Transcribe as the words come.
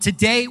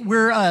Today,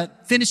 we're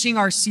finishing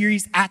our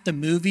series at the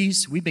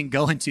movies. We've been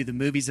going to the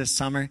movies this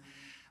summer.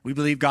 We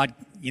believe God,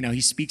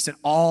 He speaks in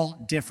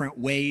all different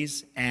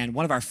ways. And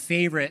one of our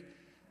favorite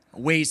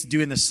ways to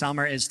do in the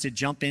summer is to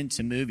jump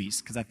into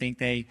movies because I think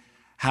they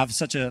have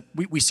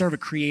we serve a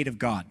creative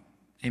God.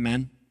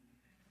 Amen?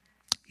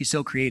 He's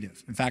so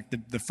creative. In fact,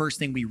 the first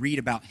thing we read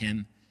about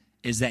him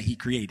is that he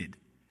created.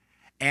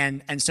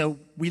 And so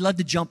we love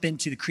to jump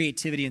into the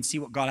creativity and see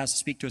what God has to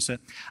speak to us. So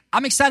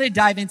I'm excited to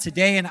dive in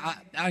today, and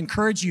I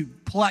encourage you,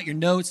 pull out your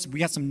notes. We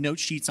got some note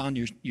sheets on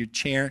your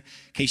chair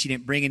in case you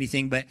didn't bring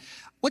anything. But I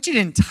want you to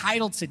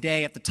entitle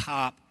today at the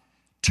top,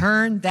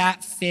 Turn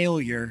That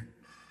Failure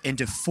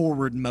into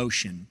Forward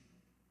Motion.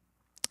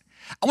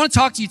 I want to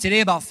talk to you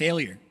today about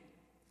failure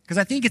because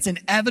I think it's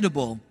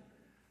inevitable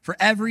for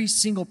every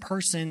single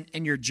person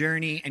in your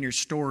journey and your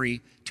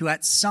story to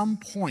at some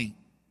point,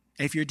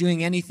 if you're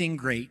doing anything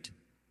great,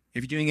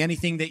 if you're doing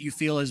anything that you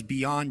feel is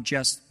beyond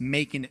just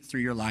making it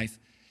through your life,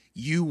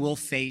 you will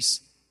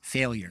face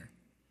failure.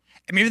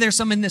 And maybe there's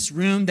some in this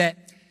room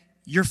that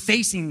you're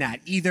facing that,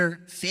 either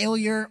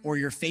failure or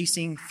you're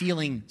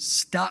feeling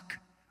stuck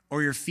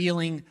or you're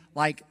feeling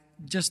like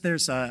just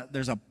there's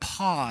a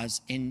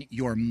pause in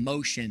your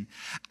motion.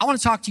 I want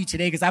to talk to you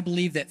today because I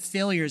believe that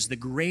failure is the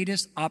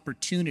greatest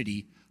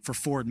opportunity for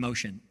forward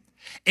motion.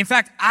 In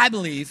fact, I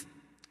believe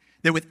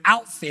that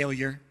without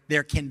failure,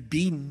 there can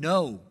be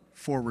no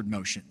forward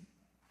motion.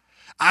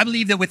 I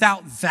believe that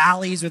without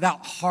valleys,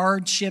 without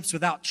hardships,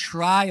 without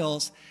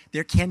trials,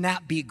 there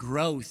cannot be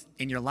growth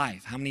in your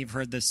life. How many have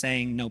heard the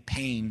saying, no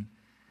pain,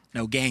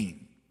 no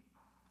gain?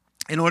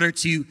 In order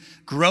to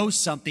grow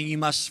something, you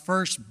must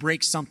first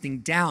break something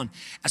down.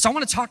 And so I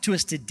want to talk to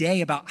us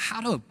today about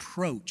how to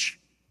approach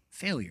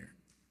failure.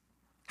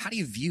 How do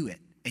you view it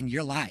in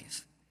your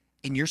life,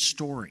 in your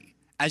story,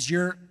 as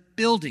you're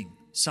building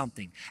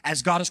something,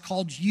 as God has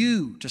called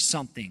you to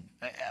something?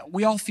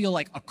 We all feel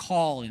like a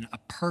call and a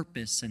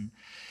purpose. And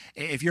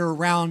if you're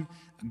around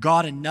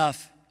God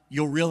enough,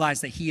 you'll realize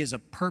that he is a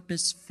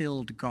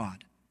purpose-filled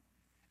God.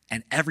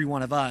 And every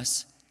one of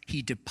us,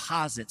 he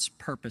deposits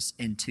purpose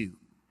into.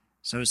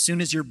 So as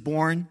soon as you're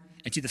born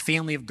into the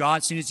family of God,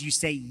 as soon as you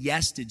say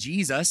yes to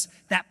Jesus,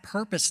 that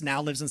purpose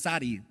now lives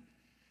inside of you.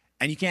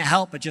 And you can't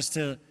help but just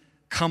to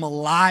come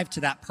alive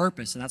to that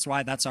purpose. And that's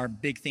why that's our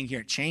big thing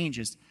here at Change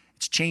is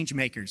it's change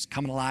makers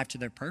coming alive to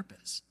their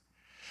purpose.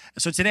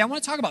 So today I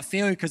want to talk about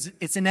failure because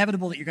it's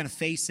inevitable that you're going to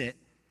face it.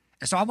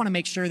 And so I want to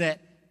make sure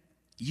that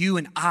you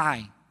and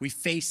we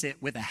face it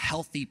with a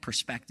healthy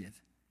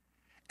perspective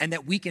and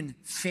that we can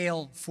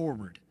fail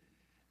forward.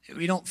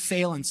 We don't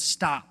fail and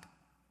stop.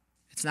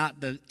 It's not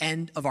the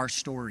end of our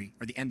story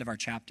or the end of our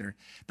chapter,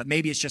 but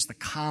maybe it's just the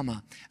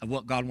comma of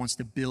what God wants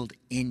to build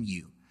in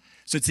you.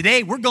 So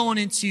today we're going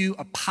into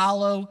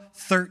Apollo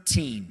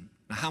 13.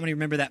 Now, how many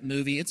remember that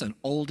movie? It's an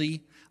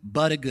oldie,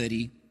 but a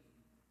goodie.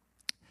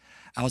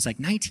 I was like,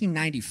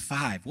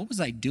 1995. What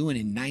was I doing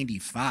in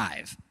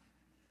 95?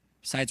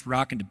 Besides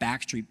rocking to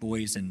Backstreet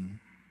Boys and,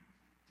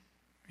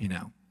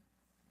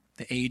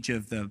 the age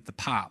of the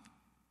pop.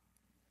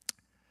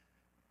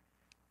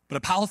 But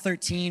Apollo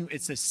 13,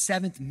 it's the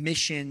 7th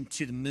mission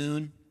to the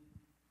moon.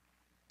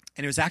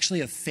 And it was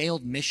actually a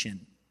failed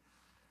mission.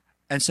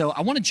 And so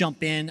I want to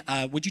jump in.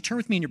 Would you turn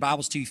with me in your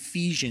Bibles to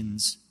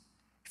Ephesians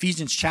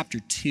chapter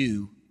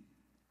 2.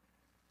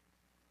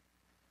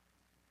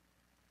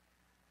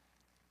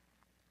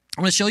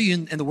 I want to show you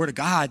in the Word of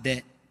God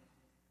that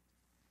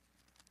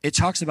it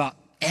talks about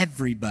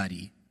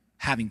everybody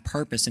having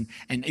purpose. And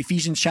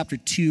Ephesians chapter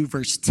 2,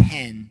 verse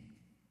 10,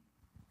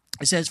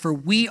 it says, "For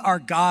we are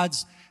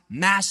God's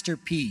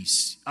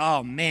masterpiece."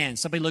 Oh man,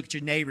 somebody look at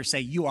your neighbor and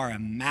say, "You are a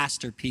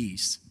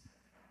masterpiece."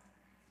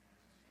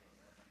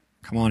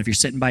 Come on, if you're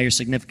sitting by your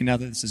significant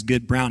other, this is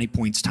good brownie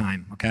points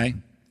time, okay?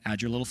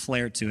 Add your little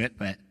flair to it,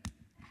 but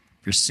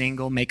if you're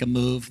single, make a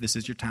move. This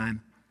is your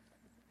time.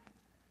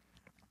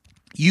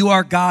 You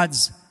are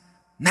God's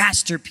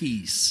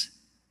masterpiece.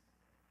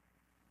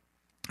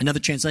 Another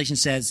translation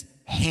says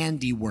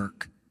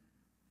handiwork.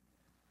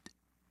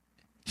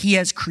 He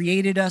has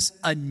created us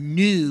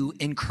anew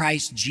in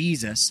Christ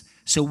Jesus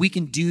so we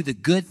can do the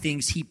good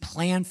things he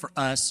planned for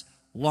us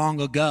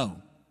long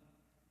ago.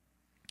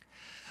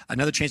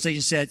 Another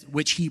translation says,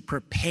 which he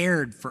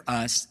prepared for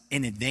us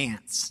in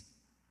advance.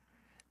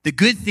 The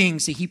good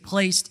things that he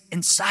placed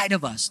inside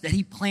of us, that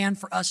he planned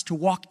for us to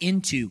walk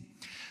into.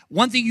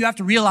 One thing you have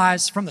to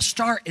realize from the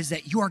start is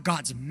that you are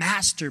God's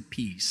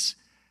masterpiece,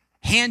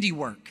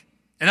 handiwork.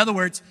 In other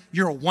words,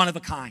 you're a one of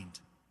a kind.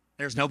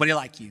 There's nobody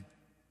like you.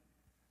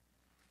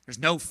 There's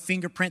no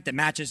fingerprint that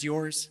matches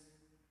yours.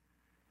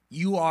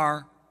 You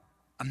are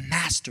a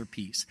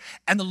masterpiece.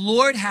 And the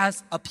Lord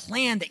has a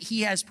plan that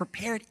he has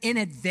prepared in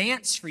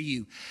advance for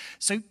you.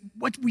 So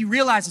what we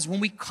realize is when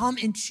we come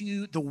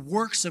into the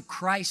works of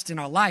Christ in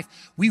our life,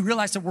 we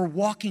realize that we're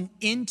walking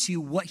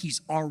into what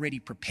he's already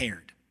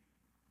prepared.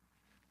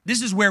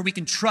 This is where we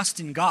can trust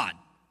in God.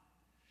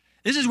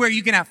 This is where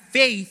you can have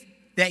faith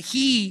that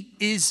he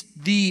is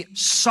the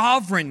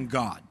sovereign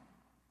God.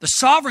 The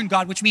sovereign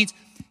God, which means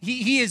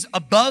he is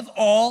above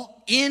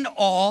all, in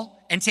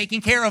all, and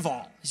taking care of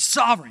all. He's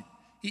sovereign.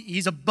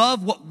 He's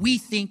above what we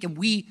think and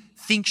we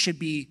think should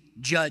be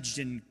judged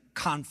in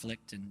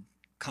conflict and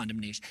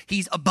condemnation.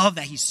 He's above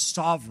that. He's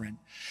sovereign.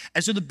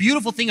 And so the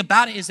beautiful thing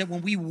about it is that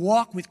when we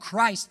walk with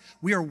Christ,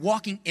 we are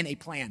walking in a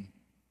plan.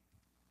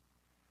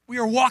 We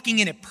are walking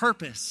in a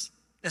purpose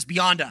that's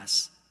beyond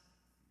us.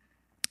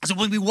 So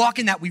when we walk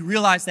in that, we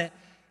realize that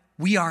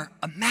we are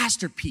a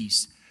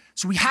masterpiece.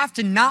 So we have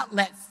to not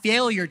let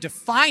failure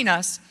define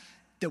us,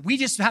 that we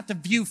just have to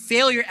view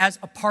failure as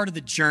a part of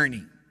the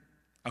journey.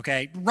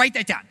 Okay, write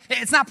that down.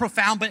 It's not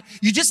profound, but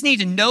you just need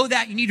to know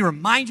that. You need to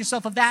remind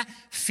yourself of that.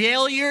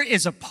 Failure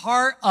is a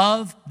part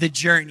of the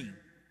journey.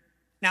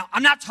 Now,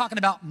 I'm not talking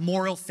about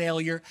moral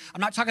failure.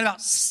 I'm not talking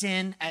about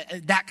sin,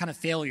 that kind of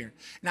failure.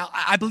 Now,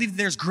 I believe that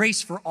there's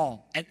grace for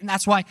all. And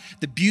that's why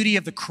the beauty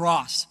of the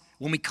cross,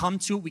 when we come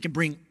to it, we can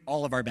bring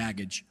all of our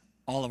baggage,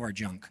 all of our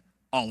junk,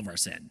 all of our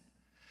sin.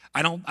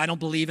 I don't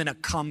believe in a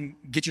come,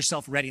 get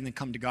yourself ready and then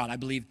come to God. I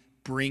believe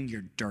bring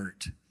your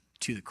dirt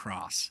to the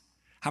cross.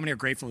 How many are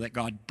grateful that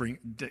God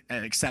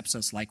accepts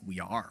us like we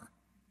are?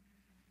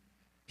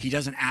 He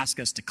doesn't ask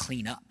us to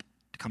clean up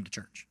to come to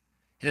church.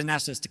 He doesn't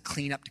ask us to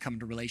clean up to come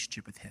into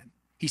relationship with him.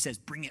 He says,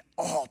 bring it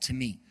all to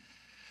me.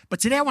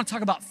 But today I want to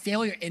talk about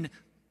failure and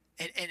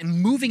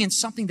moving in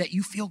something that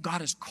you feel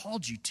God has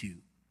called you to.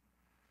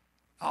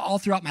 All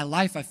throughout my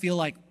life, I feel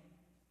like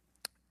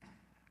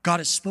God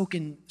has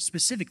spoken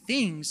specific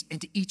things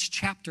into each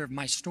chapter of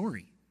my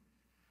story.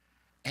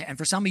 And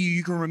for some of you,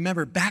 you can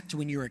remember back to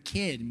when you were a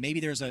kid. Maybe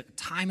there's a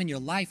time in your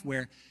life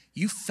where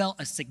you felt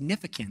a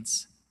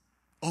significance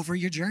over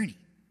your journey.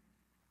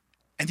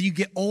 And then you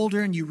get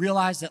older and you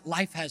realize that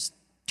life has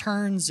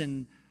turns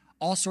and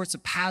all sorts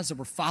of paths that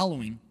we're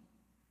following.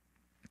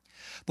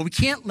 But we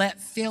can't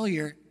let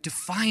failure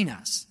define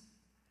us.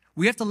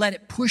 We have to let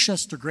it push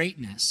us to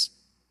greatness.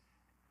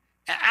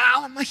 And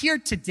I'm here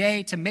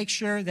today to make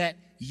sure that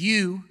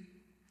you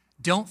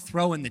don't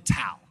throw in the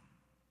towel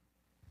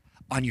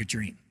on your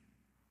dream.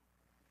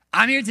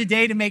 I'm here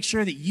today to make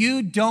sure that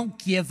you don't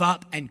give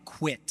up and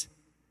quit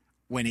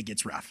when it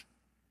gets rough.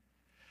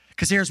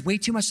 Because there's way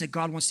too much that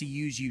God wants to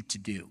use you to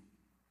do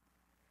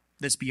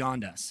that's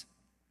beyond us.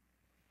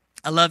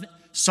 I love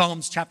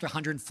Psalms chapter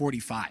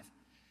 145.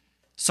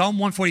 Psalm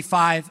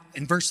 145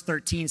 in verse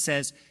 13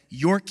 says,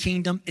 your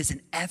kingdom is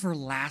an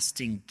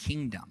everlasting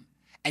kingdom,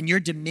 and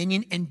your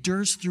dominion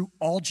endures through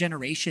all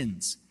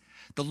generations.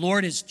 The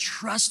Lord is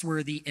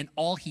trustworthy in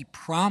all he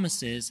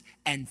promises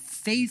and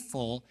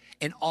faithful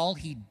in all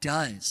he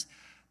does.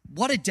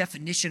 What a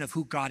definition of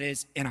who God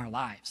is in our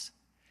lives.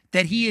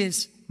 That he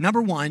is,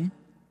 number one,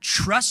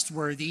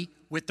 trustworthy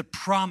with the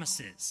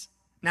promises.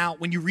 Now,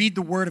 when you read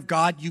the word of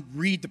God, you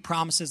read the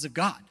promises of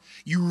God.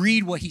 You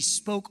read what he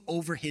spoke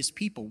over his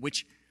people,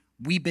 which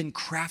we've been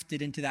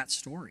crafted into that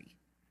story.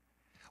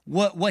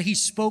 What he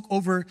spoke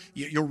over,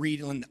 you'll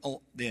read in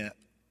the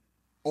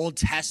Old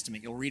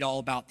Testament, you'll read all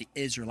about the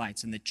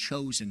Israelites and the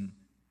chosen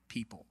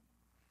people.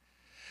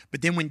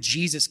 But then when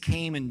Jesus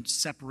came and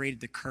separated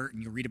the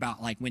curtain, you'll read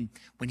about like when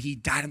he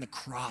died on the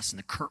cross and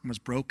the curtain was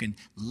broken,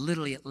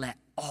 literally it let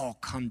all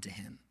come to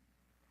him.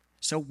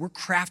 So we're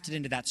crafted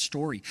into that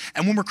story.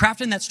 And when we're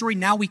crafted in that story,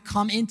 now we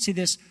come into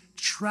this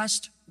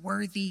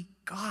trustworthy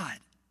God,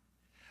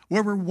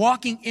 where we're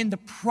walking in the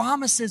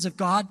promises of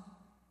God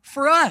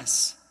for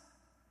us.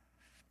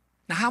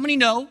 Now, how many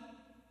know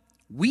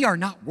we are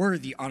not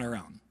worthy on our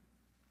own?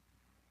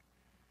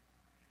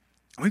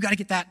 And we've got to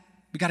get that.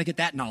 We got to get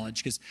that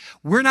knowledge because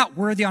we're not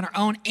worthy on our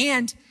own,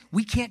 and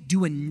we can't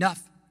do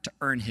enough to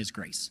earn his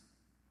grace.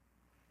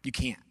 You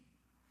can't.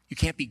 You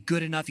can't be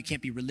good enough. You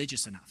can't be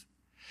religious enough.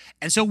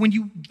 And so when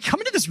you come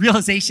into this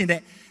realization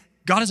that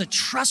God is a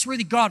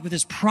trustworthy God with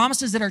his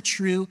promises that are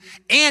true,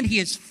 and he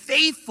is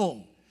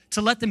faithful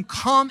to let them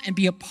come and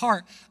be a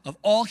part of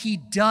all he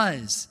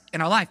does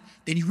in our life,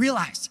 then you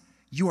realize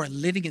you are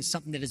living in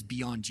something that is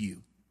beyond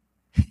you.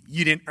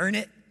 You didn't earn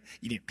it.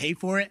 You didn't pay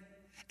for it.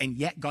 And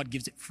yet God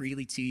gives it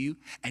freely to you.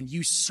 And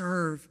you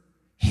serve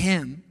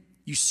him.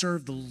 You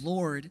serve the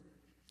Lord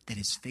that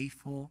is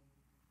faithful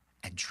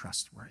and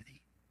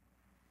trustworthy.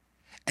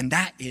 And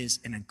that is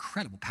an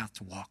incredible path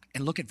to walk.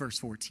 And look at verse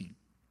 14.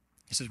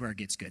 This is where it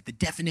gets good. The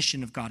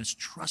definition of God is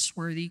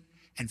trustworthy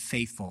and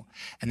faithful.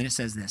 And then it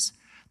says this,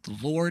 the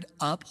Lord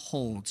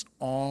upholds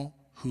all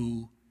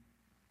who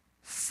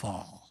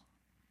fall.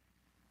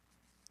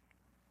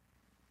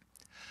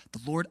 The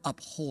Lord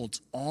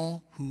upholds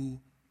all who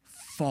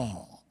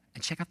fall.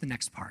 And check out the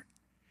next part.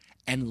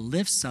 And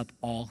lifts up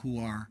all who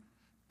are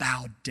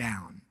bowed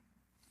down.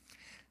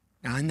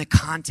 Now, in the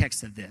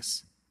context of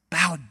this,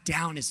 bowed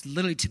down is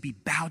literally to be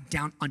bowed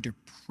down under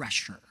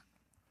pressure,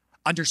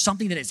 under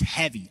something that is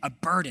heavy, a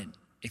burden,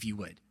 if you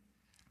would.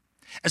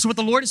 And so what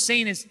the Lord is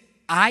saying is,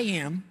 I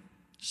am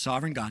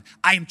sovereign God.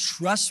 I am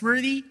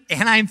trustworthy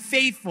and I am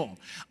faithful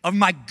of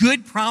my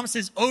good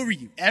promises over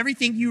you.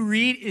 Everything you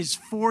read is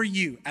for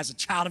you as a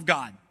child of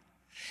God.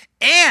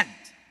 And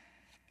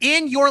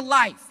in your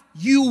life,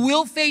 you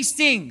will face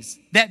things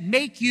that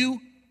make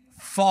you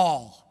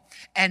fall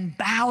and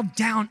bow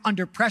down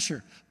under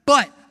pressure.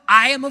 But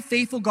I am a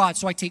faithful God,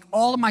 so I take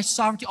all of my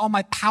sovereignty, all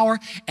my power,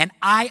 and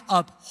I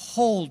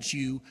uphold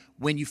you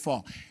when you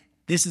fall.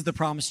 This is the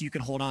promise you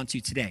can hold on to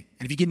today.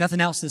 And if you get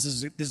nothing else, this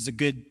is a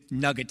good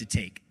nugget to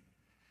take.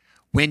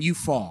 When you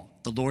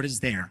fall, the Lord is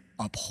there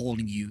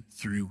upholding you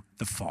through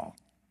the fall.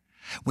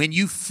 When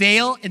you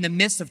fail in the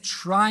midst of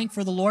trying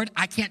for the Lord,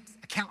 I can't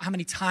count how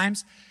many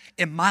times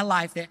in my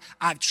life that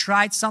I've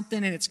tried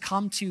something and it's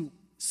come to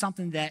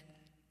something that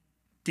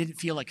didn't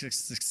feel like a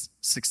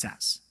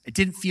success. It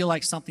didn't feel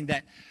like something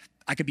that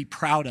I could be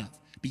proud of.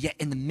 But yet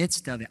in the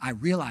midst of it, I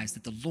realized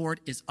that the Lord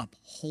is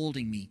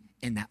upholding me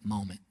in that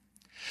moment.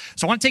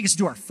 So I want to take us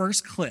to our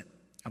first clip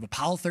of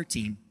Apollo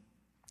 13,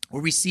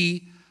 where we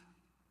see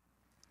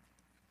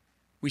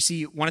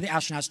one of the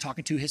astronauts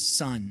talking to his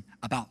son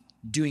about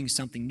doing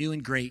something new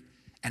and great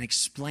and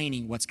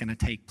explaining what's going to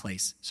take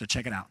place. So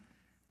check it out.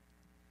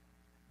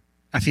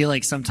 I feel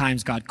like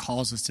sometimes God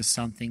calls us to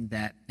something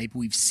that maybe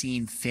we've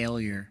seen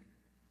failure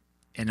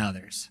in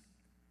others.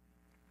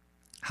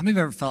 How many of you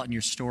have ever felt in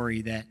your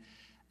story that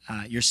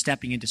you're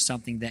stepping into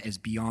something that is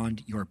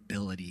beyond your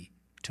ability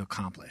to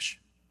accomplish?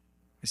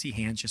 I see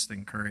hands just to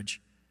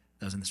encourage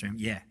those in this room.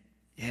 Yeah.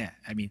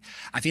 I mean,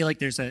 I feel like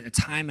there's a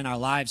time in our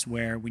lives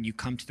where when you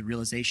come to the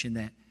realization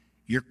that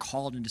you're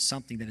called into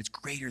something that is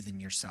greater than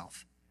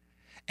yourself.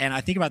 And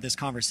I think about this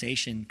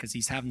conversation because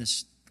he's having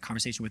this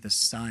conversation with his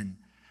son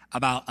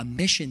about a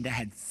mission that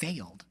had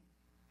failed.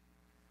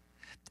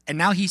 And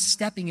now he's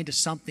stepping into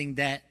something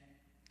that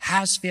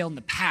has failed in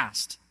the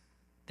past.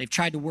 They've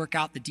tried to work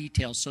out the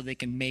details so they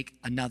can make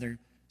another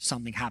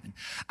something happen.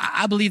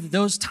 I believe that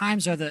those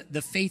times are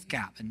the faith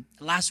gap. And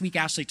last week,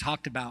 Ashley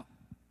talked about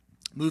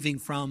moving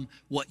from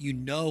what you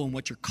know and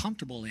what you're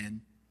comfortable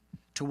in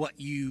to what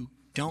you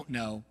don't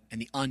know and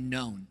the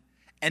unknown.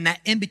 And that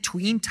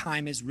in-between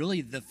time is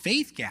really the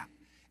faith gap.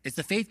 It's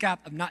the faith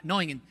gap of not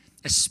knowing. And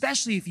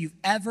especially if you've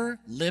ever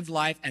lived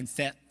life and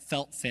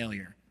felt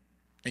failure,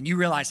 then you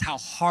realize how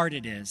hard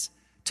it is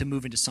to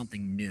move into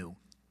something new.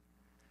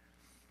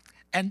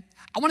 And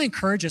I want to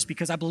encourage us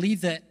because I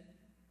believe that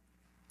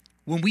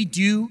when we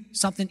do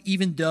something,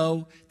 even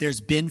though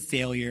there's been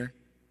failure,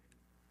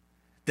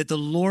 that the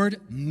Lord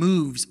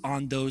moves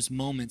on those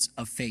moments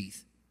of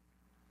faith.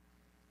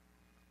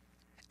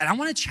 And I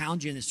want to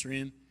challenge you in this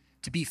room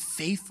to be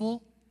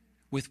faithful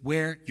with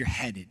where you're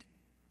headed.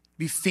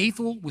 Be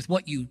faithful with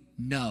what you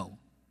know.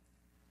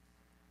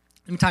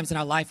 Sometimes in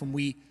our life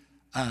when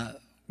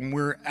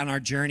we're on our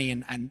journey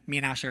and me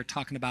and Ashley are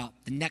talking about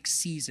the next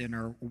season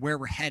or where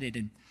we're headed,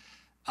 and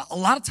a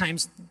lot of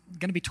times, I'm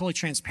going to be totally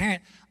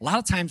transparent, a lot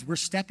of times we're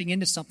stepping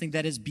into something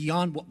that is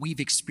beyond what we've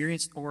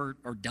experienced or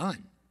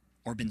done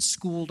or been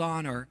schooled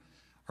on or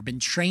been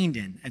trained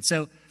in. And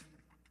so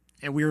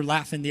and we were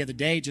laughing the other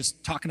day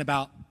just talking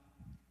about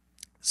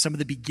some of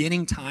the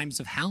beginning times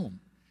of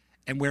Helm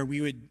and where we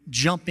would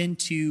jump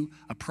into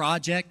a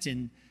project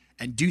and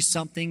do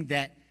something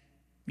that,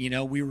 we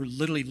were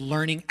literally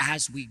learning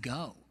as we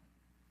go.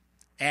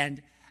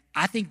 And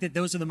I think that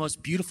those are the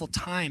most beautiful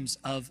times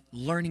of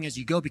learning as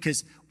you go,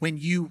 because when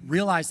you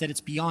realize that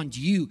it's beyond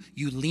you,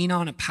 you lean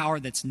on a power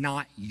that's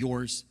not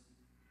yours.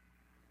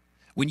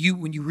 When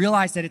you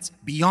realize that it's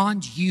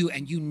beyond you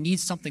and you need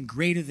something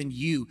greater than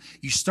you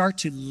start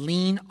to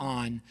lean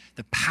on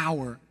the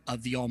power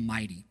of the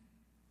Almighty.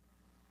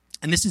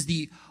 And this is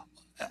the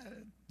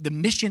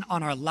mission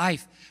on our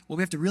life. What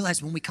we have to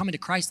realize when we come into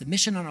Christ, the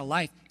mission on our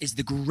life is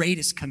the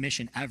greatest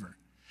commission ever.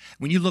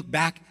 When you look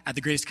back at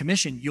the greatest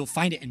commission, you'll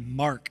find it in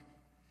Mark.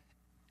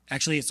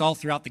 Actually, it's all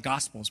throughout the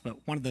Gospels, but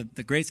one of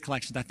the greatest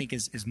collections, I think,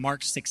 is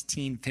Mark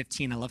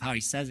 16:15. I love how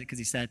he says it because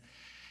he said,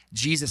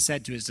 Jesus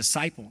said to his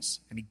disciples,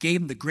 and he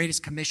gave them the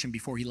greatest commission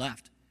before he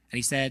left. And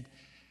he said,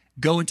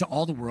 go into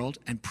all the world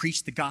and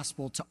preach the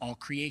gospel to all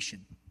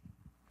creation.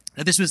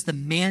 Now, this was the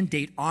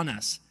mandate on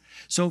us.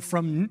 So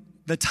from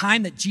the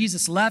time that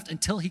Jesus left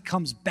until he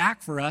comes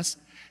back for us,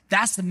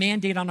 that's the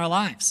mandate on our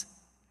lives.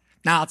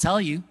 Now, I'll tell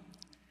you,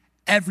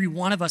 every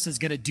one of us is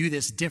going to do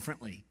this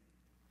differently.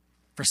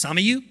 For some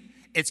of you,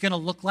 it's going to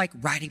look like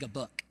writing a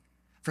book.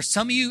 For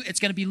some of you, it's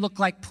going to look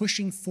like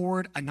pushing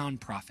forward a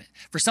nonprofit.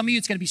 For some of you,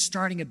 it's going to be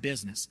starting a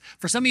business.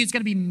 For some of you, it's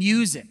going to be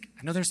music.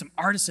 I know there's some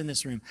artists in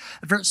this room.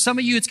 For some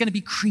of you, it's going to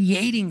be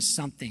creating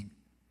something.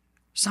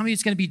 Some of you,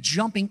 it's going to be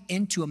jumping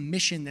into a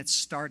mission that's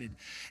started.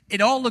 It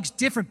all looks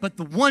different, but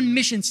the one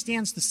mission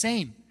stands the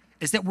same,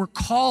 is that we're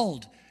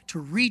called to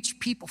reach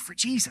people for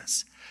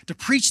Jesus, to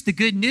preach the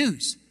good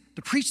news,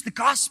 to preach the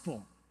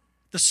gospel,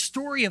 the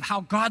story of how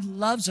God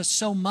loves us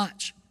so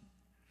much.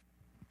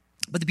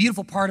 But the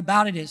beautiful part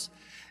about it is,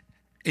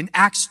 in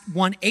Acts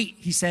 1:8,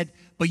 he said,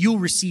 but you'll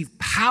receive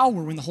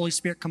power when the Holy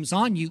Spirit comes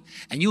on you,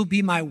 and you'll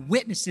be my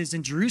witnesses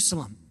in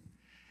Jerusalem.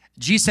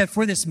 Jesus said,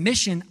 for this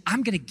mission,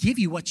 I'm going to give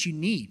you what you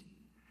need.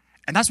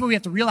 And that's what we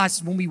have to realize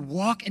is when we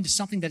walk into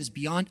something that is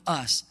beyond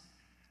us,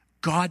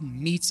 God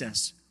meets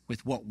us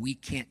with what we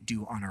can't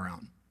do on our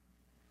own.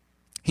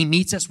 He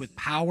meets us with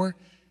power.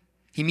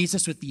 He meets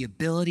us with the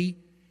ability.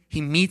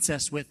 He meets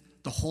us with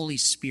the Holy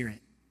Spirit.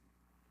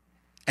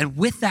 And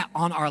with that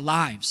on our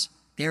lives,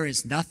 there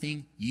is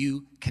nothing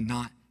you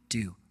cannot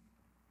do.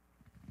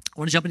 I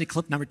want to jump into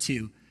clip number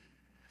 2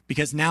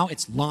 because now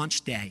it's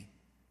launch day.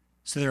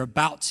 So they're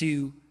about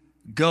to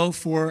go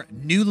for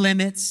new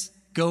limits,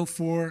 go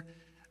for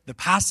the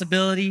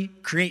possibility,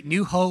 create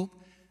new hope.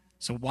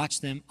 So watch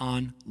them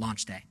on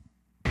launch day.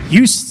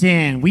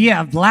 Houston, we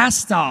have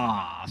blast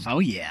off. Oh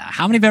yeah.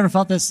 How many have ever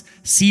felt this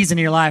season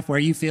in your life where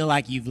you feel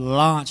like you've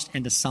launched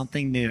into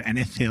something new and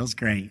it feels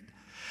great?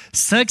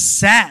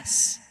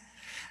 Success.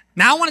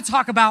 Now I want to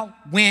talk about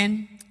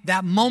when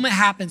that moment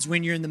happens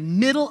when you're in the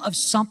middle of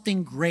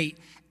something great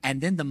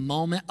and then the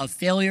moment of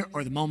failure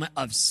or the moment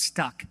of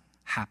stuck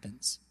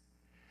happens.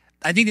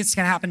 I think it's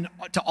going to happen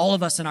to all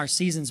of us in our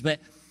seasons, but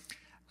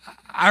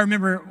I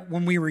remember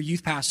when we were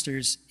youth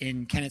pastors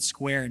in Kennett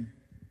Square, and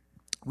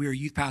we were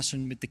youth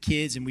pastoring with the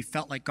kids, and we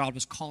felt like God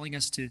was calling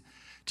us to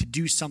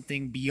do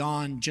something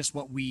beyond just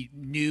what we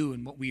knew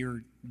and what we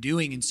were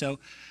doing. And so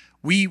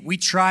we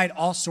tried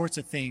all sorts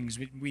of things.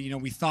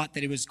 We thought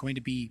that it was going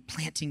to be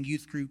planting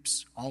youth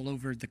groups all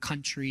over the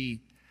country.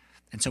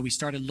 And so we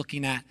started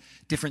looking at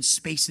different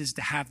spaces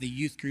to have the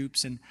youth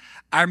groups. And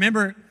I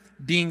remember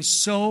being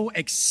so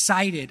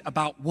excited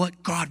about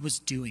what God was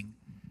doing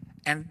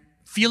and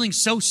feeling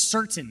so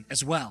certain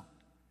as well.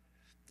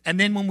 And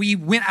then when we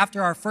went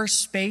after our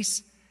first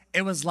space,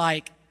 it was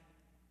like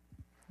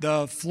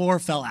the floor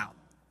fell out.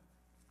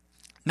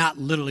 Not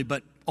literally,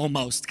 but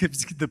almost,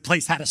 because the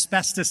place had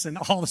asbestos and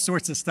all the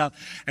sorts of stuff.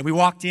 And we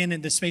walked in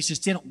and the space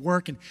just didn't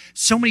work. And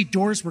so many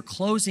doors were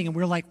closing and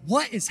we were like,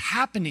 what is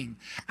happening?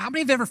 How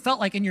many have ever felt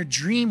like in your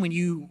dream when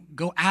you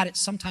go at it,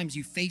 sometimes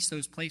you face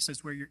those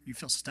places where you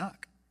feel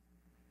stuck?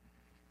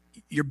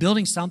 You're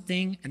building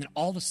something and then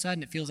all of a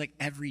sudden it feels like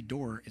every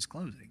door is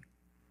closing.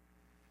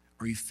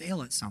 Or you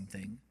fail at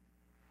something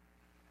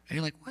and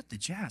you're like, what the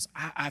jazz?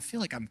 I feel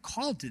like I'm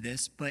called to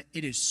this, but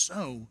it is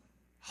so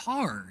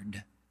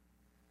hard.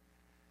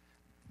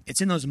 It's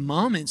in those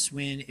moments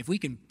when, if we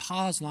can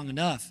pause long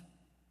enough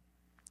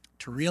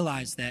to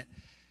realize that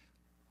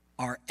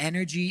our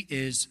energy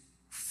is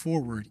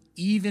forward,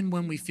 even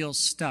when we feel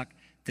stuck,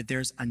 that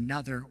there's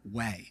another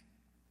way.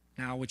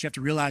 Now, what you have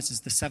to realize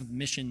is the 7th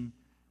mission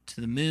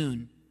to the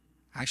moon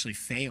actually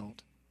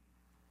failed.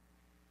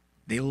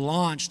 They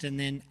launched, and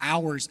then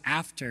hours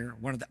after,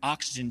 one of the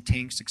oxygen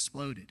tanks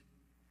exploded.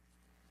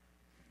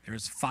 There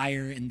was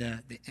fire in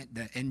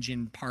the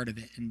engine part of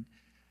it.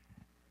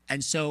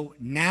 And so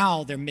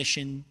now their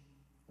mission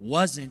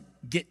wasn't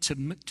get to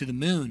the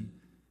moon.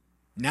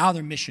 Now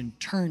their mission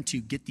turned to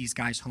get these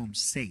guys home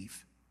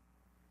safe.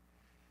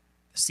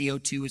 The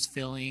CO2 was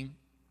filling.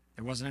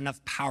 There wasn't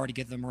enough power to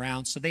get them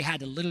around. So they had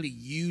to literally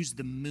use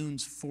the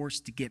moon's force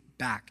to get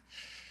back.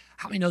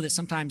 How many know that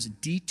sometimes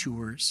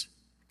detours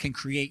can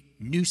create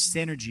new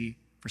synergy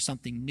for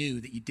something new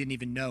that you didn't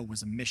even know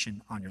was a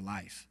mission on your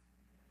life?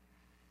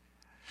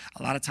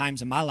 A lot of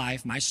times in my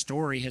life, my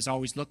story has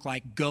always looked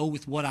like go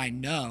with what I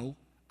know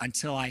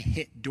until I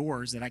hit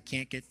doors that I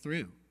can't get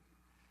through.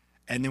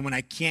 And then when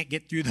I can't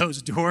get through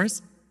those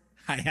doors,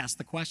 I ask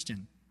the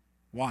question,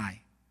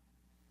 why?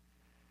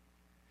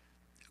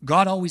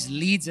 God always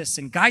leads us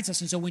and guides us.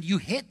 And so when you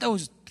hit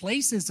those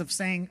places of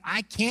saying,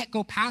 I can't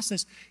go past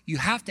this, you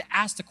have to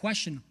ask the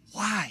question,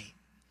 why?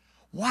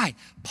 Why?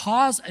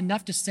 Pause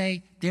enough to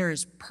say, there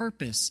is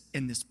purpose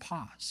in this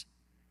pause.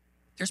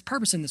 There's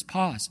purpose in this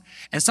pause.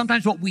 And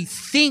sometimes what we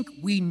think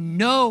we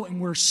know and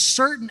we're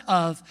certain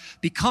of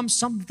becomes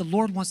something the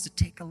Lord wants to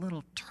take a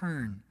little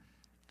turn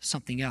to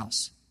something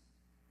else.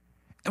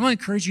 I want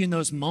to encourage you in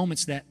those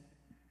moments that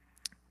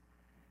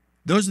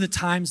those are the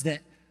times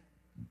that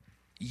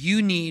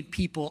you need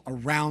people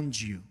around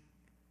you.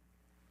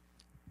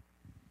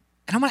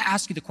 And I'm going to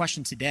ask you the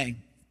question today,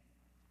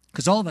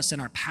 because all of us in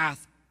our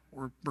path,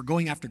 we're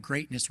going after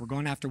greatness. We're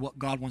going after what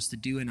God wants to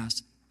do in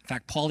us. In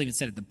fact, Paul even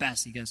said it the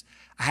best. He goes,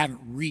 I haven't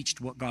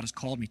reached what God has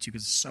called me to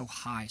because it's so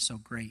high, so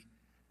great.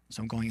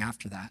 So I'm going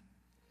after that.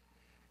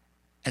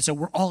 And so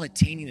we're all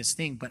attaining this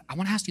thing, but I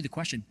want to ask you the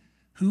question,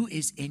 who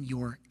is in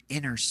your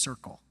inner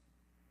circle?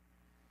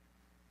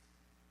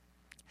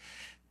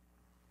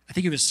 I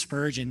think it was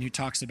Spurgeon who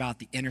talks about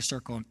the inner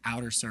circle and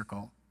outer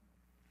circle.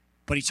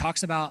 But he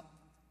talks about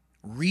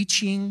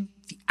reaching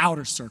the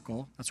outer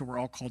circle. That's what we're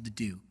all called to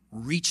do.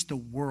 Reach the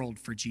world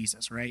for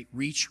Jesus, right?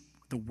 Reach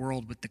the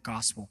world with the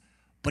gospel.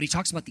 But he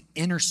talks about the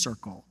inner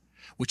circle,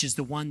 which is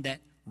the one that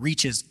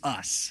reaches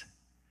us,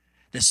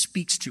 that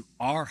speaks to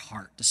our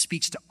heart, that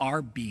speaks to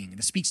our being,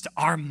 that speaks to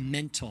our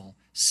mental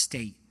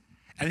state.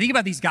 And I think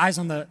about these guys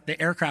on the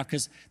aircraft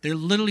because they're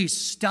literally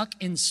stuck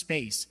in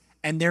space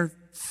and they're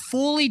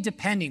fully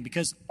depending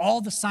because all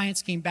the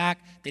science came back.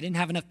 They didn't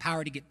have enough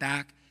power to get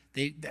back.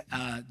 The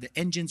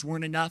engines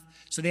weren't enough.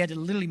 So they had to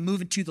literally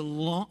move into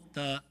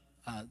the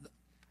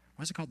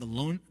what's it called?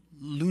 The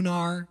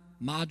lunar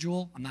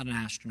module. I'm not an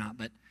astronaut,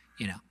 but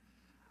you know,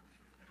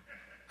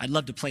 I'd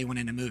love to play one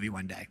in a movie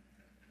one day.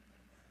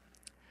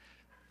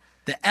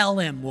 The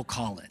LM, we'll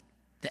call it.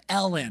 The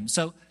LM.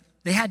 So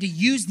they had to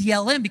use the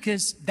LM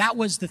because that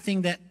was the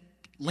thing that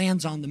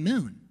lands on the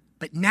moon.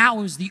 But now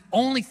it was the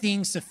only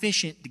thing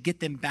sufficient to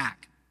get them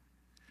back.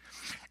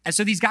 And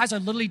so these guys are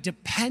literally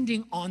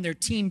depending on their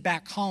team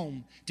back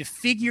home to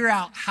figure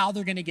out how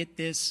they're going to get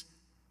this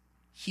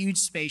huge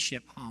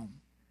spaceship home,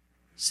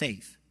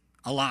 safe,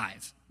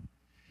 alive.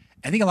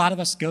 I think a lot of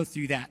us go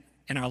through that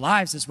in our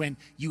lives is when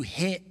you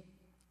hit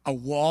a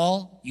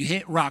wall, you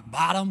hit rock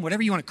bottom,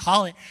 whatever you want to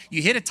call it.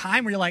 You hit a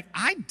time where you're like,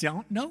 I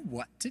don't know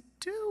what to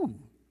do.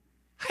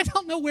 I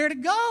don't know where to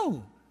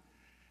go.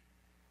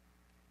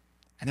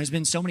 And there's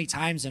been so many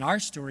times in our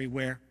story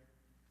where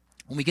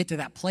when we get to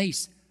that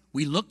place,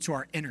 we look to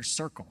our inner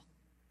circle.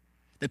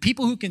 The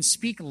people who can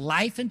speak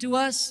life into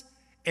us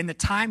in the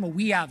time when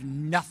we have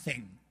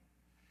nothing.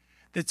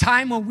 The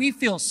time when we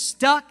feel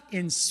stuck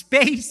in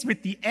space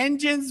with the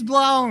engines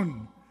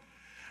blown.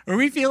 Or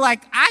we feel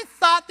like, I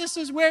thought this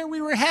was where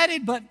we were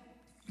headed, but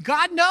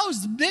God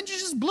knows, the engine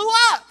just blew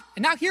up.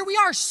 And now here we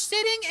are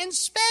sitting in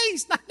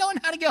space, not knowing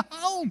how to get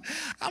home.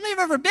 I don't think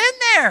I've ever been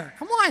there.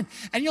 Come on.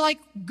 And you're like,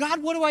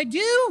 God, what do I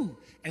do?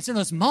 And it's in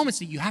those moments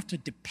that you have to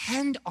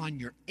depend on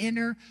your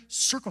inner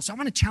circle. So I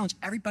want to challenge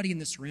everybody in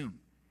this room.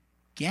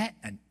 Get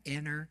an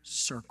inner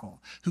circle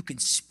who can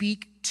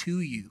speak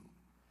to you.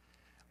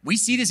 We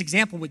see this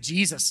example with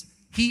Jesus.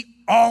 He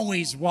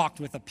always walked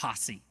with a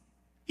posse.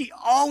 He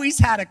always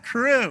had a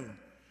crew.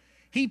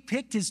 He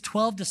picked his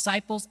 12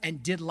 disciples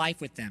and did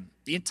life with them.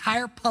 The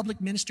entire public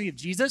ministry of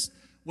Jesus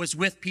was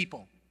with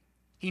people.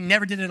 He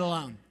never did it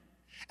alone.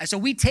 And so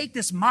we take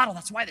this model.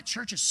 That's why the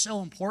church is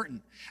so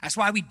important. That's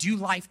why we do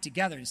life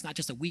together. It's not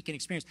just a weekend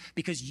experience,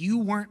 because you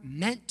weren't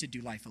meant to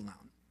do life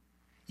alone.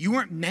 You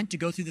weren't meant to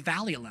go through the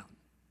valley alone.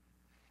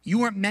 You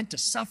weren't meant to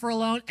suffer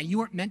alone, and you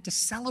weren't meant to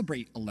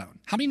celebrate alone.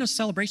 How many know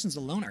celebrations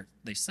alone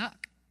they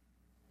suck?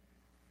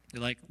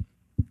 You're like,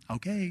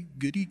 okay,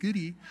 goody,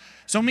 goody.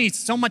 So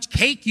much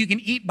cake you can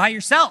eat by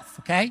yourself,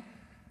 okay?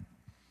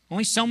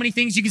 Only so many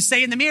things you can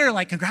say in the mirror,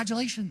 like,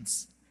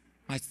 congratulations,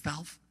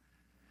 myself.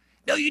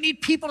 No, you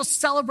need people to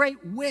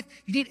celebrate with.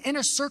 You need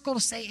inner circle to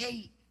say,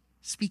 hey,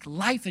 speak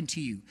life into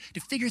you,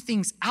 to figure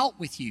things out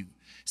with you.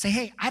 Say,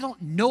 hey, I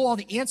don't know all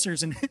the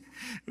answers. And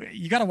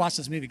you got to watch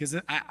this movie, because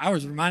I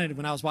was reminded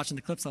when I was watching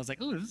the clips, I was like,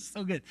 oh, this is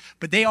so good.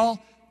 But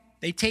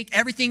they take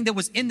everything that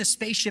was in the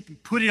spaceship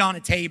and put it on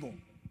a table.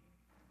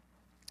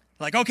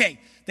 Like, okay,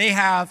 they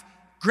have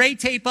gray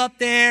tape up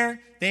there.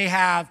 They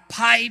have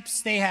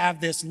pipes. They have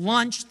this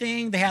launch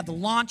thing. They have the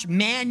launch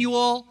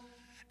manual.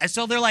 And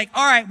so they're like,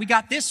 all right, we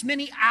got this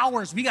many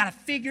hours. We got to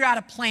figure out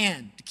a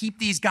plan to keep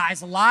these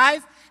guys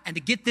alive and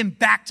to get them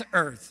back to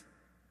Earth.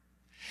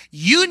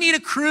 You need a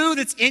crew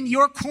that's in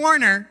your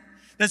corner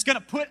that's going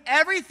to put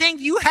everything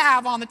you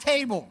have on the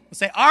table and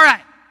say, all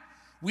right,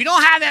 we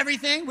don't have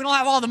everything. We don't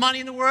have all the money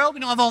in the world.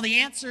 We don't have all the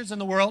answers in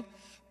the world.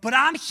 But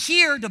I'm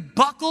here to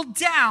buckle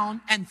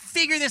down and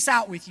figure this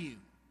out with you.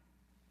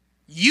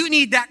 You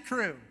need that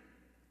crew.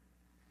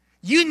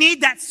 You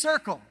need that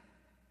circle.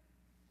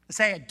 To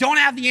say, I don't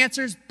have the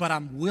answers, but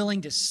I'm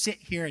willing to sit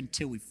here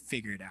until we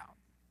figure it out.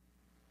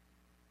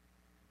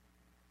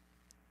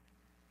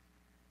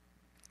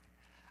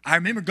 I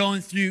remember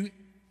going through,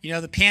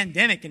 the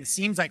pandemic, and it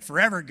seems like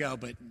forever ago,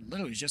 but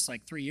literally it was just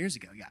like 3 years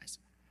ago, guys.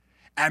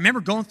 I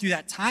remember going through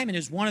that time, and it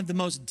was one of the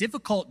most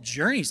difficult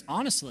journeys,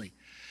 honestly.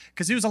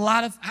 Because it was a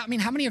lot of, how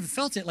many of you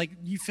felt it? Like,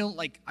 you feel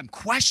like I'm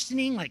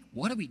questioning, like,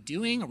 what are we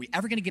doing? Are we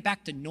ever going to get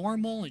back to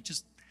normal? It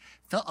just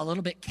felt a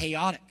little bit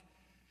chaotic.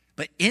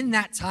 But in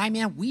that time,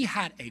 man, we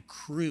had a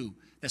crew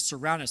that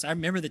surrounded us. I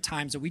remember the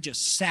times that we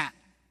just sat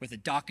with a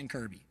Doc and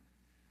Kirby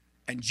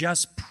and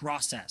just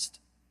processed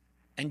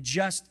and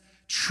just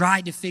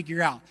tried to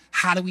figure out,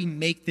 how do we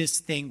make this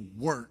thing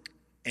work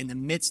in the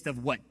midst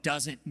of what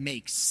doesn't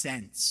make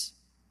sense?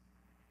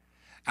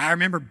 I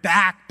remember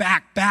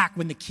back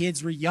when the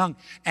kids were young,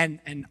 and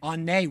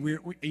on Nay, we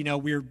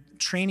were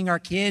training our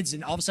kids,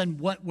 and all of a sudden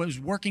what was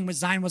working with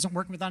Zion wasn't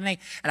working with on Nay.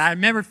 And I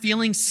remember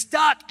feeling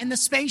stuck in the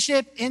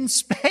spaceship in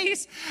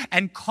space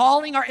and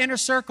calling our inner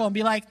circle and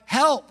be like,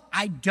 help,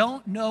 I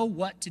don't know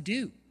what to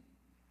do.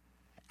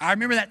 I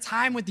remember that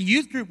time with the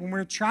youth group when we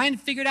were trying to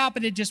figure it out,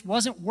 but it just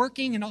wasn't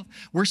working. And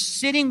we're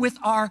sitting with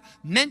our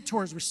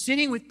mentors. We're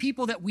sitting with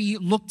people that we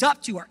looked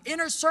up to, our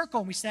inner circle,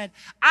 and we said,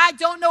 I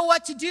don't know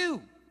what to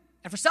do.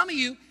 And for some of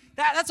you,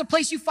 that's a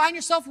place you find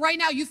yourself right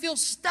now. You feel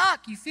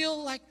stuck. You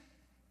feel like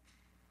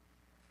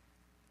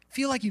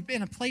you've been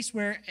in a place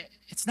where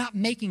it's not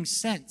making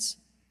sense.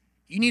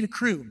 You need a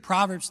crew. In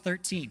Proverbs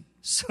 13,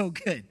 so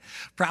good.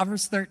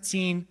 Proverbs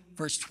 13,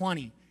 verse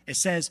 20, it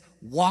says,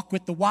 walk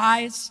with the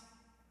wise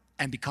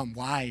and become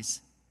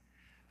wise,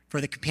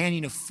 for the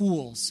companion of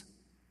fools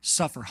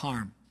suffer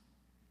harm.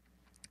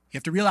 You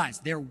have to realize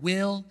there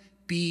will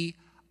be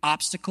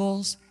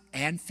obstacles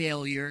and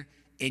failure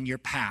in your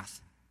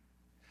path.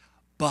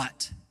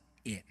 But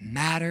it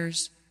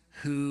matters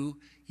who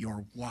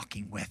you're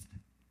walking with.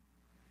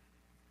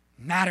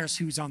 It matters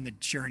who's on the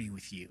journey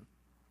with you.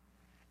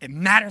 It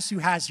matters who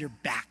has your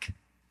back.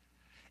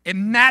 It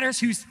matters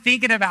who's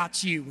thinking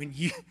about you when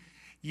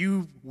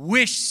you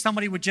wish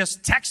somebody would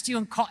just text you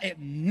and call. It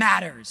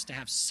matters to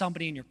have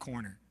somebody in your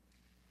corner.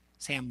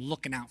 Say, I'm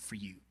looking out for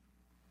you,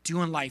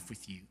 doing life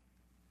with you.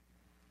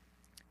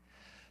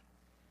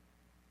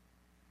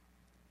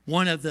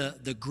 one of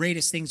the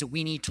greatest things that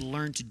we need to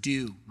learn to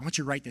do, I want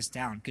you to write this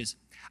down because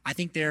I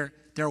think there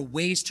are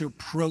ways to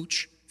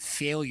approach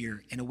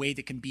failure in a way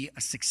that can be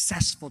a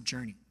successful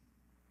journey.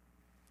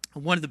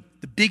 And one of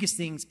the biggest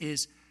things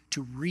is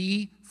to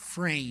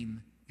reframe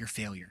your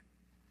failure.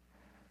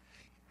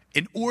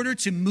 In order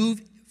to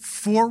move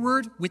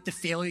forward with the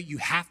failure, you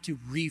have to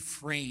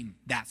reframe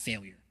that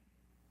failure.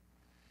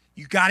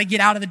 You got to get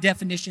out of the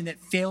definition that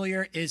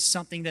failure is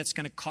something that's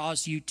going to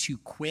cause you to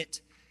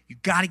quit. You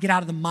got to get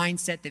out of the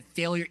mindset that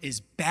failure is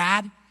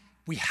bad.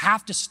 We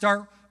have to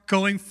start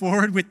going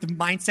forward with the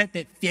mindset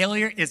that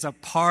failure is a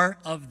part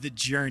of the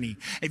journey.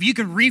 If you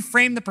can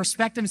reframe the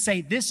perspective and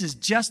say, this is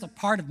just a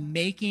part of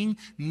making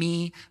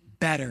me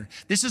better.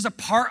 This is a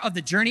part of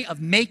the journey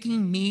of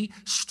making me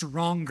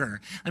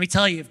stronger. Let me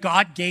tell you, if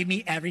God gave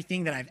me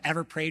everything that I've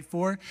ever prayed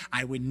for,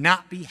 I would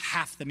not be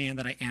half the man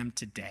that I am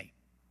today.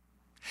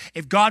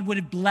 If God would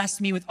have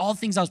blessed me with all the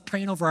things I was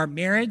praying over our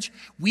marriage,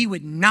 we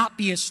would not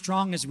be as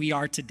strong as we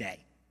are today.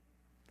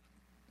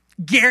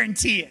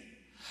 Guarantee it.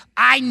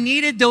 I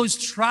needed those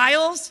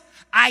trials.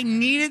 I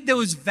needed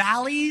those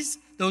valleys,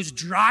 those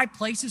dry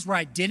places where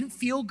I didn't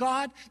feel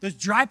God, those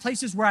dry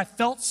places where I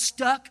felt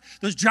stuck,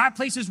 those dry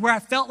places where I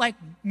felt like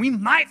we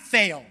might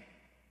fail.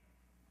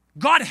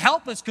 God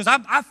help us because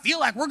I feel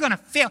like we're going to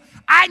fail.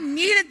 I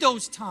needed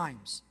those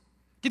times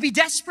to be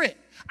desperate.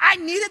 I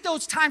needed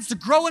those times to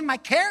grow in my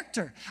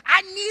character.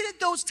 I needed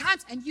those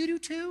times, and you do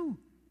too.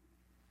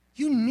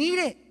 You need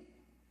it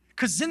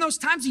because in those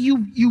times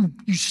you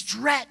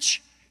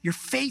stretch your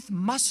faith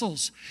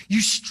muscles.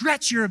 You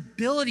stretch your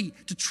ability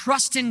to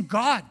trust in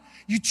God.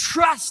 You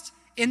trust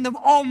in the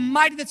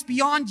Almighty that's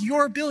beyond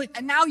your ability.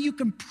 And now you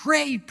can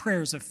pray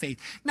prayers of faith.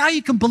 Now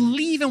you can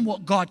believe in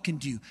what God can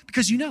do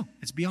because you know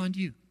it's beyond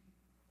you.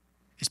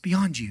 It's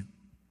beyond you.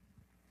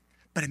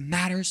 But it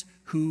matters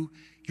who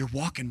you're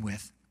walking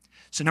with.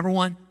 So number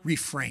one,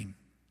 reframe.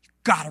 You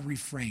got to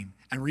reframe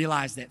and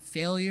realize that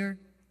failure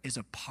is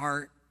a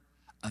part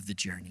of the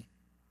journey.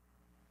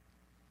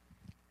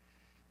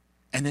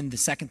 And then the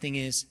second thing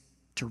is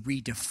to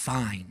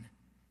redefine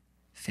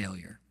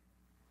failure.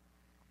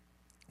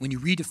 When you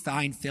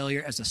redefine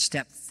failure as a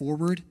step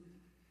forward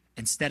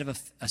instead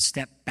of a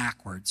step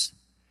backwards,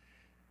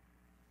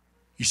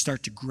 you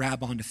start to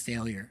grab onto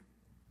failure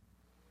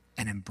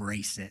and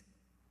embrace it.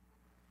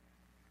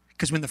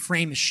 Because when the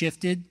frame is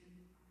shifted,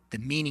 the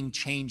meaning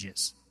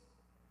changes.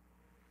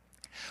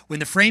 When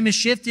the frame is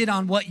shifted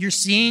on what you're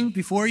seeing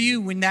before you,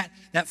 when that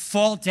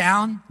fall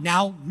down,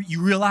 now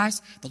you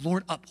realize the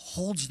Lord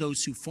upholds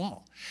those who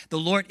fall. The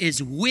Lord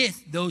is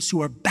with those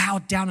who are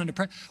bowed down under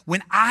pressure.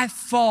 When I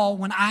fall,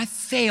 when I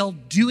fail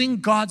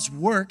doing God's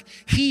work,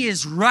 He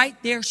is right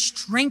there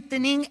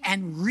strengthening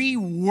and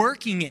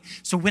reworking it.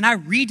 So when I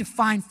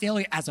redefine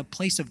failure as a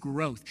place of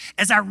growth,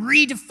 as I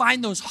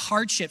redefine those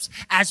hardships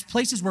as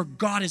places where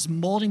God is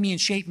molding me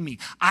and shaping me,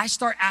 I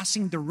start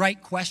asking the right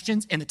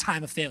questions in the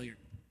time of failure.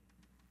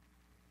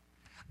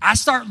 I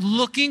start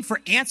looking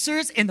for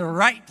answers in the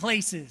right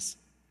places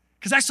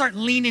because I start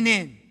leaning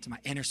in to my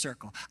inner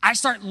circle. I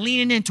start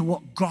leaning into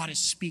what God is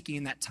speaking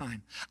in that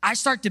time. I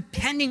start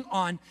depending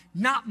on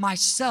not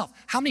myself.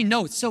 How many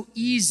know it's so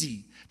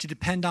easy to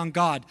depend on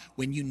God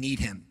when you need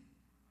Him?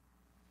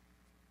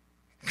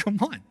 Come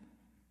on.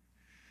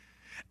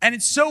 And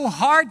it's so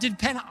hard to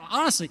depend,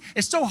 honestly,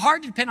 it's so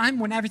hard to depend on Him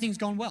when everything's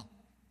going well.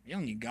 You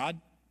don't need God.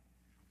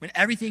 When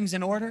everything's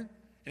in order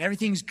and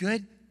everything's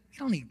good, you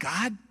don't need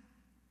God.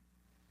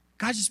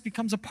 God just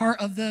becomes a part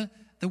of the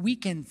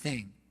weekend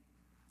thing.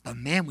 But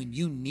man, when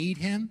you need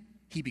Him,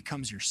 He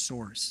becomes your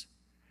source.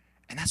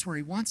 And that's where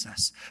He wants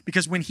us.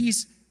 Because when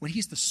He's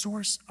the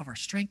source of our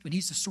strength, when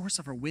He's the source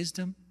of our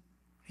wisdom,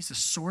 He's the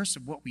source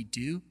of what we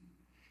do,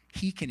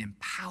 He can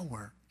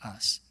empower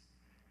us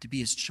to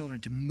be His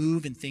children, to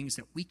move in things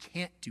that we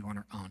can't do on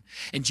our own.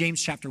 In James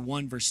chapter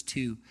 1, verse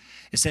 2,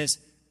 it says,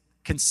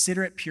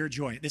 consider it pure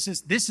joy. This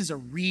is a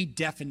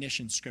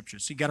redefinition scripture.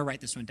 So you got to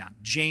write this one down.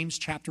 James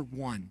chapter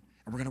 1.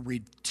 And we're going to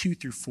read 2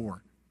 through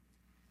 4.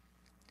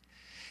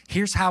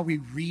 Here's how we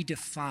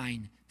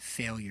redefine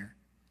failure.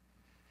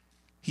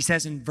 He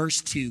says in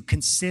verse 2,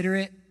 consider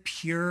it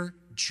pure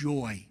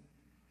joy,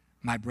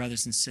 my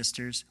brothers and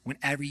sisters,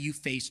 whenever you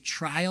face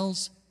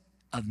trials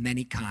of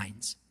many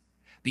kinds,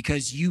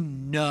 because you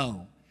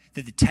know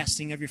that the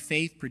testing of your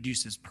faith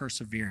produces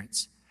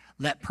perseverance.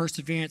 Let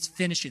perseverance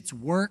finish its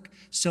work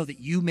so that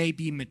you may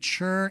be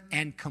mature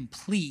and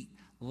complete,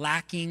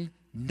 lacking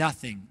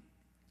nothing.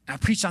 I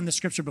preached on this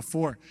scripture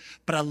before,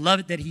 but I love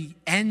it that he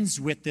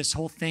ends with this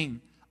whole thing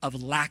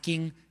of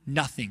lacking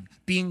nothing,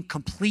 being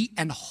complete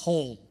and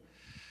whole.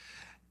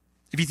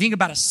 If you think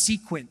about a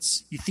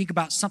sequence, you think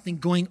about something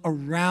going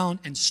around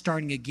and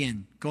starting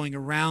again, going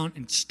around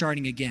and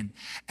starting again.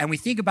 And we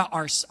think about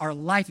our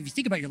life. If you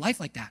think about your life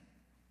like that,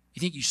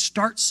 you think you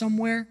start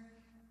somewhere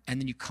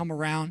and then you come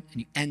around and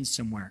you end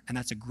somewhere, and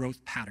that's a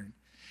growth pattern.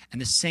 And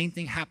the same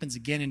thing happens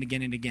again and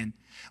again and again.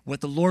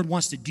 What the Lord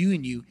wants to do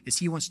in you is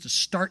He wants to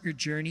start your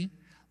journey,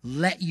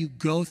 let you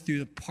go through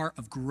the part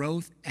of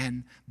growth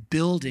and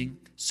building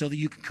so that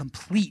you can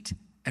complete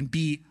and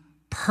be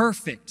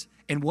perfect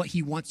in what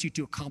he wants you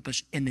to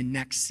accomplish in the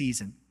next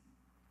season.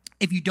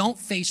 If you don't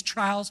face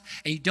trials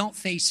and you don't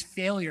face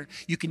failure,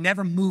 you can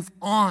never move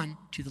on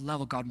to the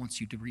level God wants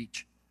you to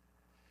reach.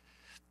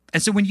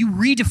 And so when you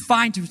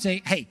redefine to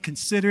say, hey,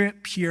 consider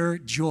it pure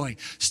joy,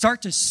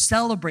 start to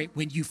celebrate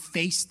when you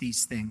face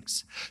these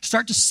things.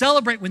 Start to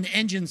celebrate when the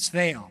engines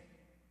fail.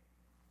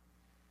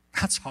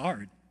 That's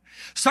hard.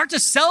 Start to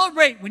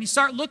celebrate when you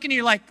start looking and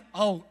you're like,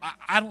 oh,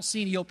 I don't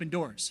see any open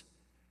doors.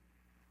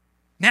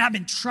 Man, I've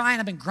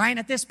been grinding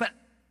at this, but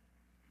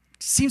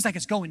it seems like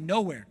it's going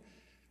nowhere.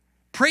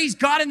 Praise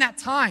God in that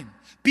time.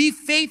 Be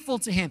faithful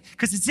to him,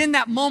 because it's in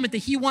that moment that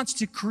he wants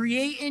to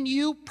create in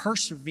you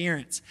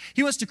perseverance.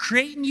 He wants to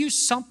create in you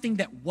something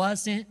that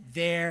wasn't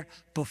there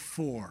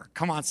before.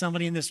 Come on,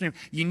 somebody in this room.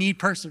 You need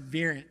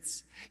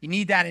perseverance. You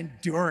need that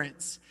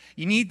endurance.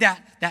 You need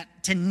that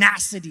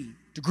tenacity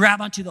to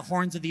grab onto the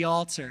horns of the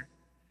altar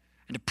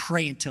and to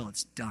pray until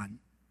it's done.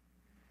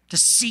 To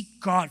seek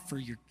God for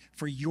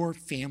your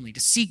family, to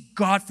seek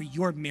God for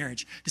your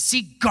marriage, to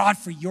seek God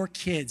for your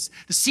kids,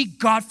 to seek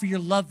God for your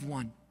loved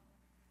one.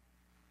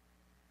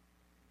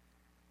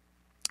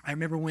 I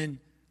remember when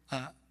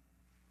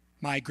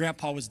my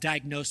grandpa was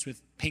diagnosed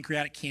with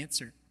pancreatic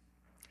cancer.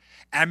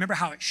 And I remember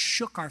how it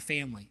shook our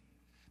family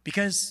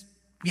because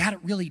we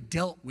hadn't really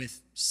dealt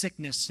with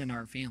sickness in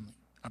our family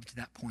up to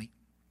that point.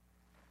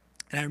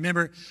 And I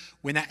remember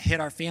when that hit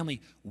our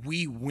family,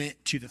 we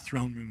went to the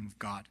throne room of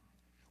God.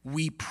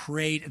 We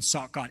prayed and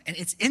sought God. And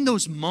it's in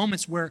those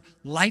moments where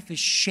life is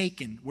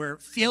shaken, where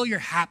failure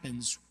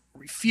happens,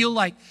 where we feel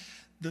like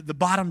the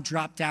bottom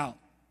dropped out,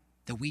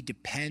 that we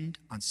depend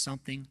on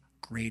something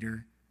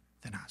greater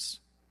than us.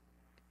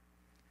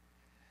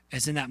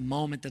 As in that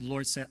moment that the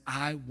Lord said,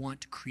 I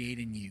want to create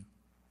in you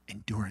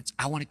endurance.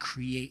 I want to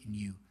create in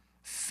you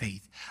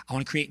faith. I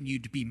want to create in you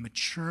to be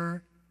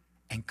mature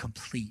and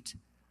complete,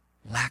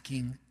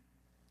 lacking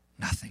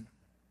nothing.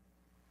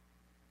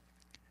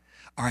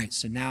 All right,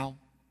 so now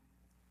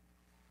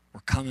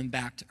we're coming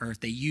back to earth.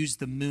 They used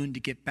the moon to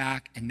get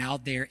back, and now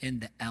they're in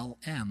the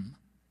LM,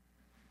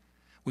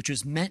 which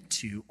was meant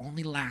to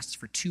only last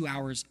for 2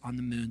 hours on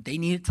the moon. They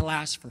need it to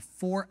last for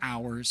 4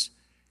 hours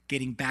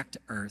getting back to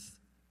earth.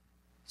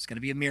 It's going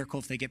to be a miracle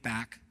if they get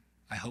back.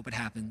 I hope it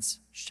happens.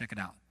 Just check it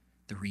out,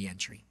 the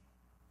re-entry.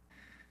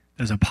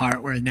 There's a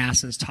part where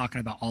NASA is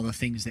talking about all the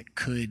things that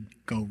could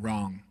go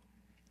wrong.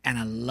 And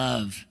I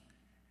love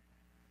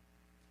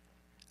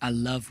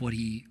what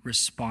he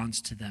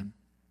responds to them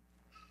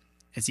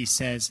as he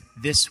says,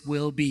 this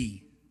will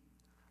be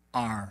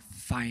our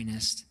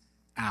finest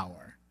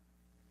hour.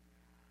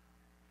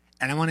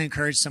 And I want to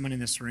encourage someone in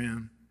this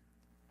room.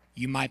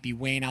 You might be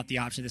weighing out the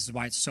option. This is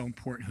why it's so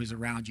important who's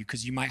around you,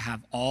 because you might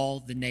have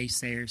all the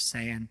naysayers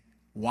saying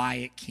why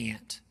it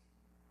can't.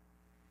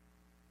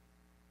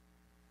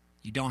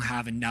 You don't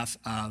have enough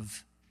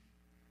of.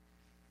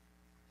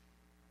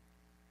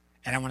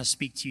 And I want to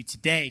speak to you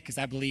today because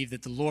I believe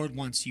that the Lord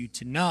wants you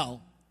to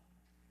know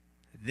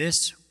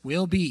this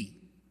will be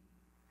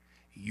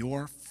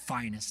your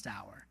finest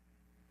hour.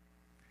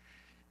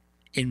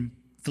 In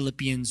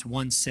Philippians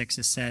 1:6,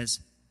 it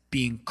says,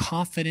 being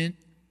confident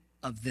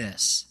of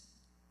this,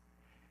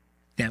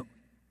 that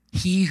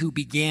he who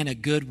began a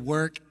good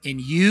work in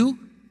you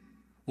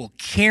will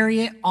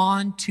carry it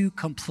on to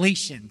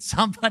completion.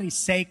 Somebody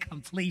say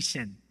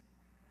completion.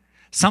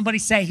 Somebody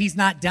say he's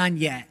not done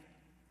yet.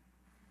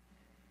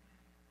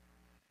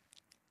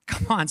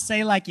 Come on,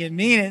 say like you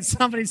mean it.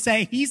 Somebody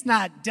say he's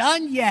not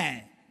done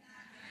yet.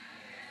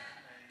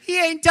 He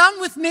ain't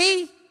done with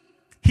me.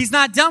 He's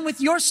not done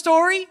with your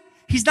story.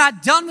 He's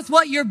not done with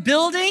what you're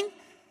building.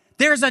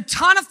 There's a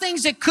ton of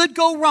things that could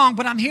go wrong,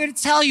 but I'm here to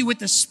tell you with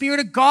the Spirit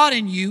of God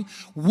in you,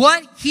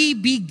 what he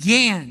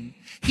began,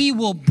 he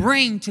will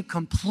bring to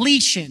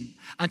completion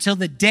until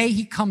the day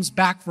he comes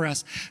back for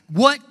us.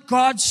 What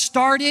God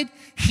started,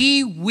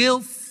 he will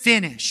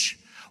finish.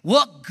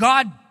 What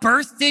God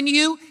birthed in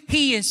you,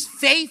 he is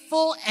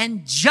faithful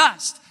and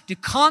just to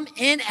come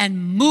in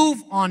and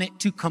move on it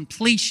to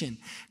completion.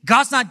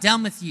 God's not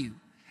done with you.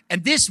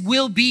 And this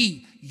will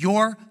be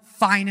your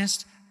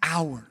finest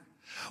hour.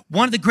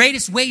 One of the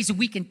greatest ways that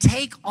we can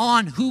take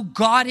on who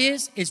God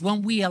is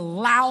when we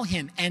allow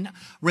him and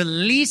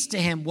release to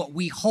him what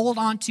we hold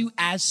on to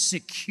as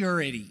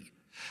security.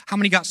 How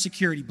many got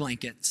security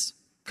blankets?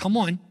 Come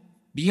on,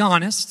 be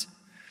honest.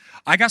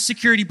 I got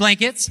security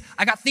blankets.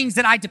 I got things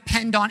that I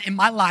depend on in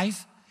my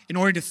life in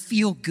order to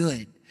feel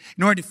good,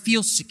 in order to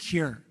feel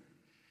secure.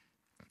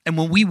 And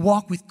when we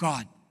walk with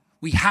God,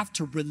 we have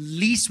to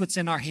release what's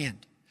in our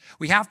hand.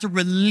 We have to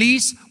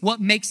release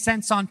what makes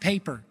sense on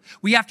paper.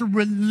 We have to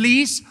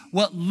release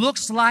what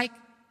looks like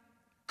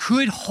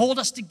could hold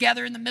us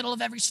together in the middle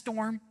of every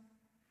storm.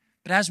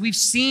 But as we've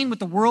seen with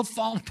the world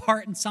falling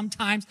apart, and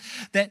sometimes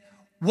that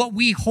what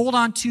we hold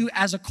on to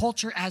as a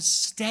culture as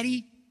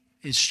steady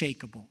is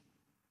shakable.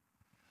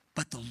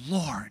 But the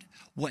Lord,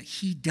 what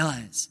he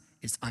does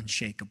is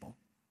unshakable.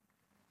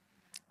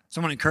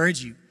 So I want to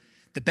encourage you.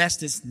 The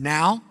best is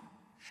now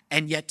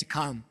and yet to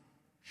come.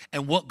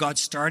 And what God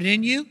started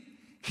in you,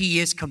 he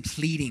is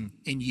completing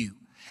in you.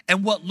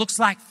 And what looks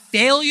like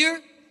failure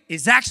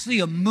is actually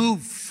a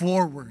move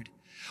forward.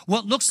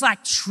 What looks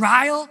like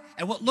trial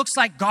and what looks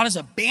like God is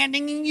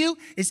abandoning you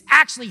is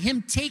actually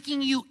him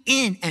taking you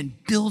in and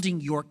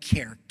building your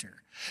character,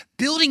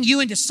 building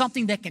you into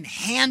something that can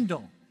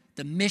handle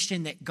the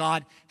mission that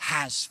God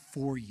has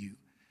for you,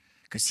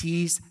 because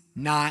he's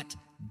not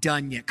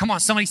done yet. Come on,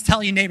 somebody's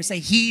telling your neighbor, say,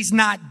 he's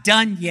not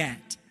done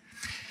yet.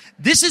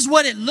 This is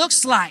what it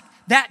looks like,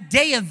 that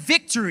day of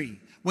victory,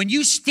 when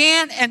you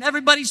stand and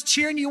everybody's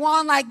cheering you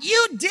on like,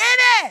 you did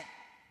it.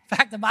 In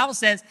fact, the Bible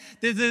says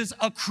that there's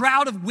a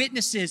crowd of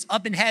witnesses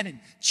up in heaven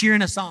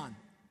cheering us on,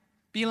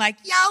 being like,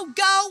 yo,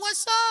 go,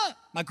 what's up?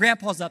 My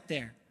grandpa's up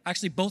there.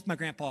 Actually, both my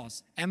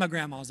grandpas and my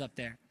grandma's up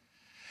there.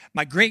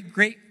 My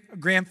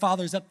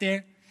great-great-grandfather's up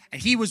there,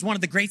 and he was one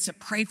of the greats that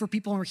prayed for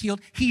people and were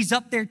healed. He's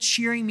up there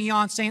cheering me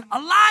on, saying,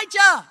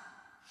 Elijah,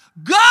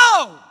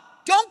 go!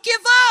 Don't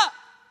give up!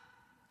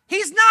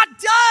 He's not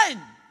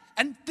done!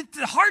 And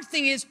the hard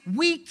thing is,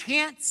 we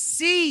can't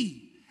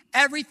see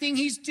everything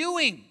he's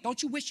doing.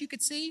 Don't you wish you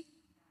could see?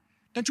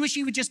 Don't you wish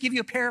he would just give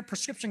you a pair of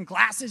prescription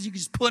glasses you could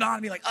just put on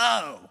and be like,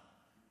 oh,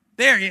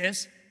 there he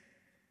is.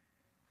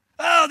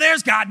 Oh,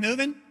 there's God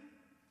moving.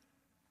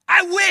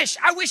 I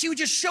wish he would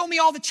just show me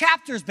all the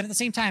chapters, but at the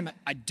same time,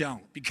 I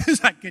don't,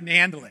 because I couldn't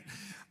handle it.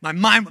 My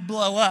mind would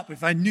blow up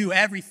if I knew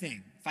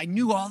everything. If I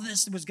knew all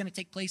this was going to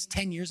take place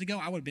 10 years ago,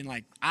 I would have been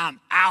like,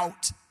 I'm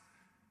out.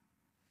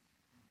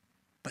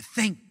 But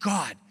thank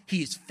God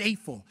he is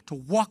faithful to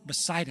walk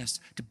beside us,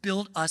 to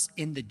build us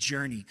in the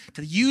journey,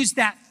 to use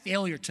that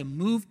failure to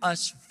move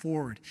us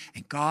forward.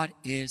 And God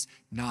is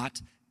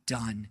not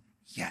done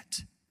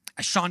yet.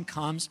 As Sean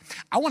comes,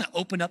 I want to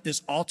open up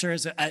this altar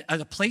as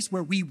a place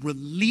where we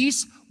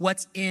release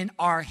what's in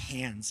our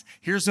hands.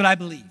 Here's what I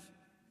believe.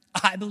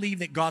 I believe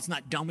that God's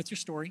not done with your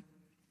story.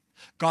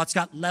 God's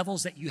got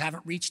levels that you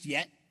haven't reached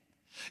yet.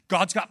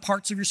 God's got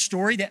parts of your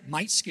story that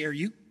might scare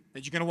you,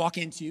 that you're going to walk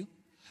into.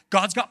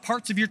 God's got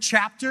parts of your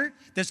chapter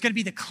that's going to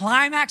be the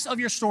climax of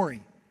your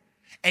story.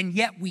 And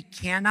yet we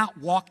cannot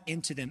walk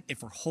into them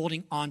if we're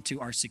holding on to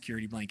our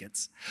security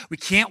blankets. We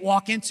can't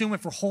walk into them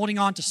if we're holding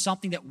on to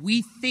something that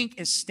we think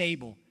is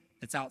stable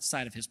that's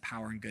outside of his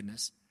power and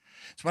goodness.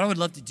 So what I would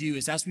love to do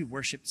is, as we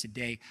worship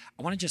today,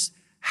 I want to just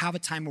have a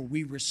time where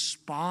we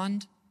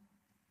respond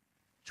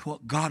to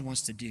what God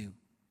wants to do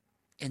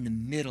in the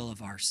middle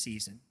of our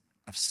season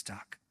of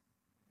stuck.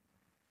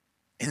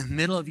 In the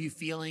middle of you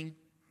feeling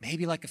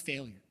maybe like a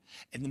failure.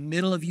 In the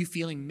middle of you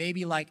feeling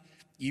maybe like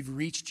you've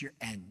reached your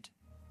end.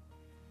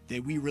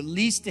 That we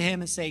release to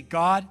him and say,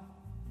 God,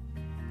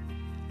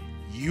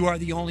 you are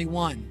the only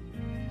one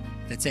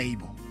that's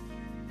able.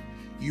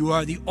 You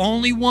are the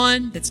only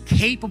one that's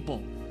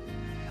capable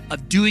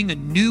of doing a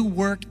new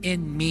work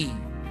in me,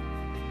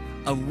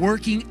 of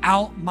working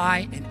out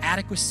my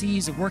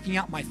inadequacies, of working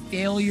out my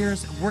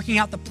failures, of working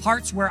out the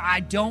parts where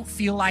I don't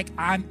feel like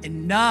I'm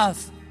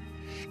enough.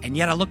 And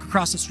yet I look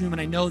across this room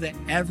and I know that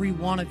every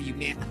one of you,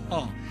 man,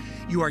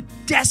 you are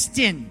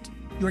destined.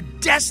 You're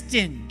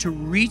destined to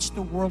reach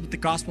the world with the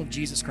gospel of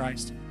Jesus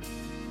Christ.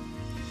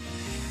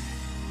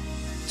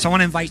 So I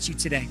want to invite you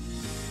today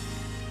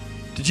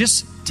to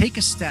just take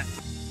a step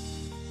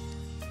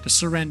to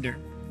surrender.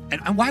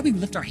 And why we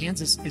lift our hands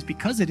is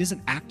because it is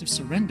an act of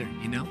surrender,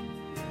 you know?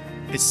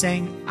 It's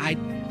saying, I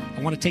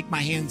want to take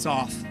my hands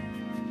off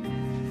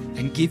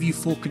and give you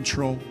full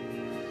control.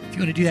 If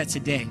you want to do that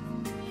today,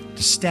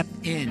 to step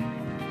in,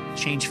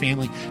 Change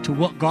Family, to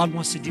what God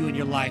wants to do in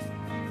your life,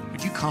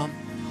 would you come?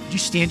 Would you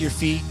stand to your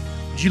feet?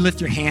 Would you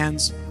lift your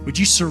hands? Would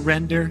you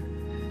surrender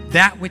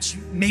that which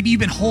maybe you've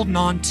been holding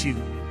on to?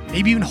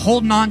 Maybe you've been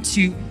holding on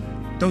to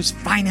those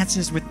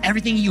finances with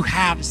everything you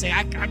have to say,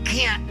 I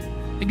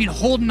can't. Maybe you're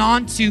holding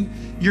on to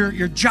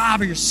your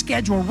job or your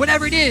schedule or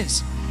whatever it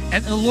is.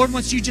 And the Lord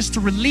wants you just to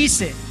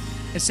release it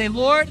and say,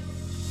 Lord,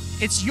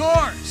 it's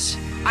yours.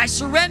 I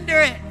surrender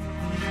it.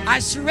 I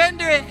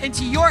surrender it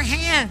into your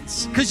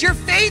hands because you're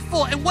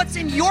faithful. And what's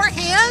in your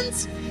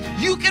hands,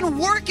 you can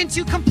work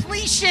into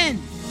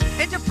completion,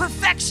 into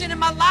perfection in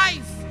my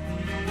life.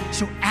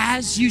 So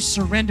as you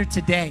surrender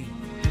today,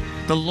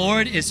 the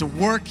Lord is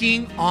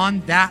working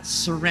on that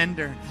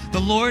surrender. The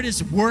Lord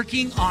is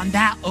working on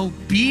that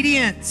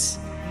obedience.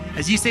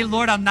 As you say,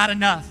 Lord, I'm not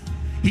enough.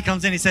 He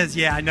comes in, he says,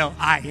 yeah, I know,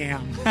 I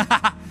am.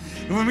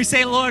 And when we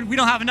say, Lord, we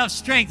don't have enough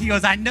strength, he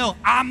goes, I know,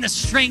 I'm the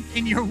strength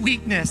in your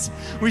weakness.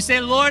 We say,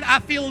 Lord, I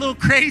feel a little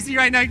crazy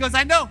right now. He goes,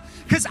 I know,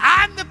 because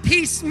I'm the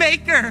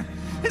peacemaker.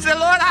 He said,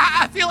 Lord,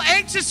 I feel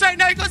anxious right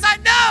now. He goes, I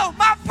know,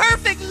 my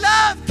perfect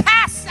love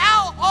casts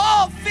out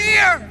all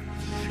fear.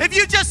 If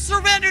you just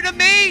surrender to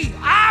me,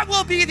 I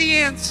will be the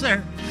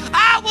answer.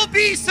 I will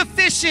be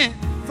sufficient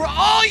for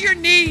all your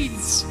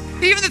needs,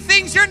 even the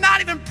things you're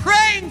not even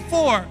praying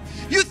for.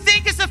 You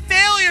think it's a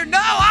failure. No,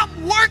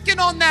 I'm working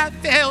on that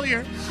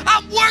failure.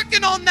 I'm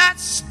working on that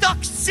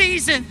stuck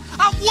season.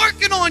 I'm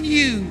working on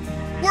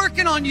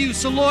you.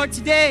 So Lord,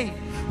 today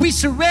we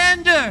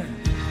surrender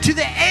to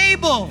the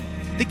able,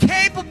 the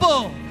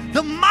capable,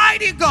 the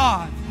mighty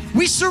God.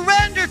 We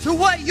surrender to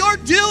what you're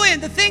doing,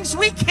 the things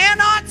we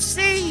cannot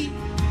see.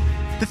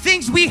 the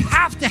things we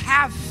have to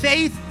have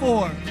faith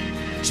for.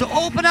 So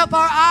open up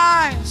our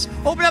eyes,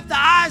 open up the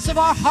eyes of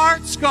our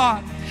hearts,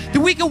 God, that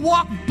we can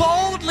walk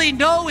boldly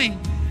knowing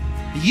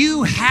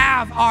you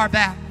have our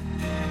back.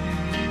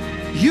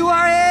 You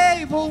are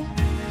able.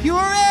 You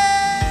are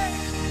able.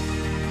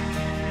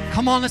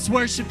 Come on, let's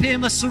worship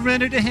him. Let's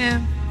surrender to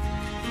him.